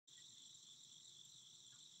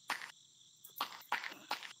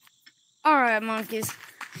Alright, monkeys.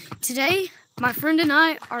 Today, my friend and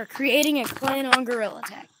I are creating a clan on Gorilla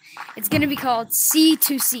Tag. It's going to be called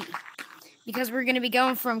C2C, because we're going to be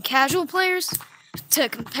going from casual players to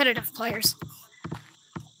competitive players.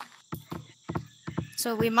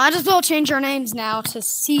 So we might as well change our names now to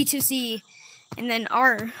C2C, and then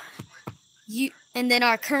our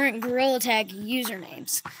current Gorilla Tag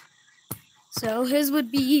usernames. So his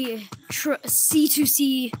would be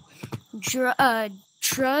C2C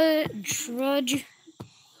Trudge.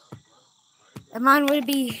 And mine would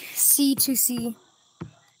be C2C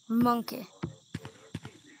Monkey.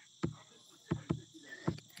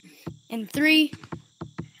 In 3,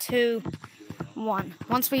 2, 1.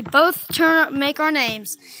 Once we both make our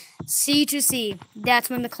names C2C, that's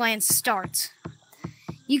when the clan starts.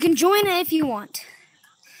 You can join it if you want.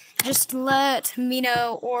 Just let me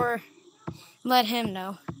know or let him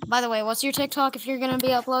know. By the way, what's your TikTok if you're going to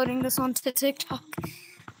be uploading this onto TikTok?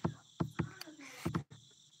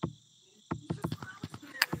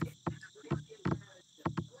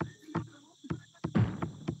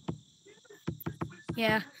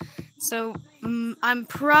 Yeah, so I'm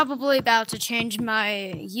probably about to change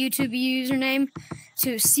my YouTube username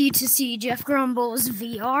to C2C Jeff Grumbles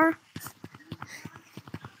VR,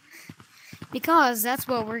 because that's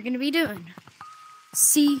what we're going to be doing.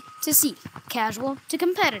 C2C, casual to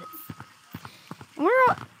competitive.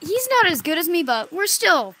 He's not as good as me, but we're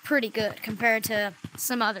still pretty good compared to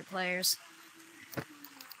some other players.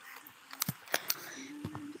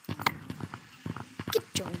 Get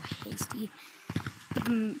Joe hasty.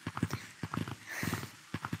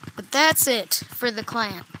 But that's it for the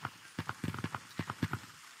clan.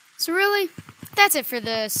 So really, that's it for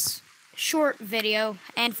this short video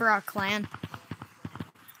and for our clan.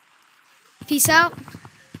 Peace out.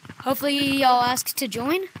 Hopefully y'all ask to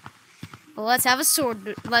join. But let's have a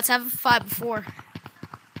 5-4.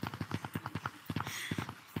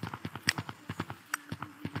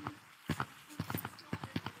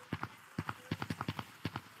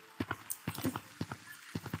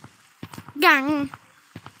 Gang.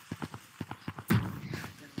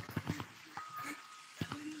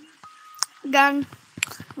 Gang.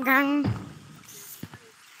 Gang.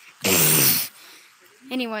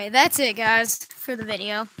 Anyway, that's it, guys, for the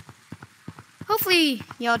video. Hopefully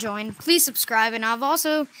y'all join. Please subscribe, and I've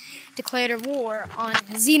also declared a war on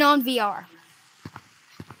Xenon VR.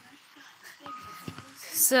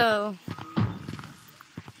 So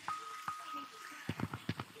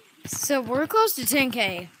we're close to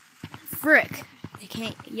 10K. Frick.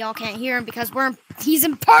 Y'all can't hear him because he's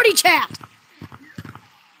in party chat.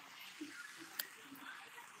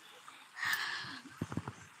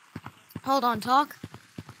 Hold on, talk.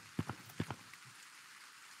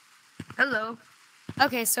 Hello.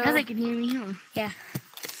 Okay, so now they can hear me, huh? Yeah.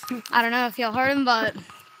 I don't know if y'all heard him, but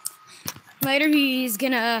later he's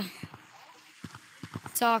gonna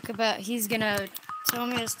tell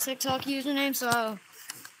me his TikTok username so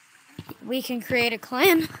we can create a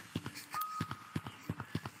clan.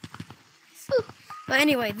 But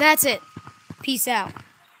anyway, that's it. Peace out.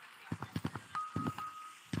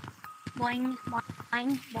 Boing,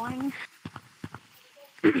 boing, boing.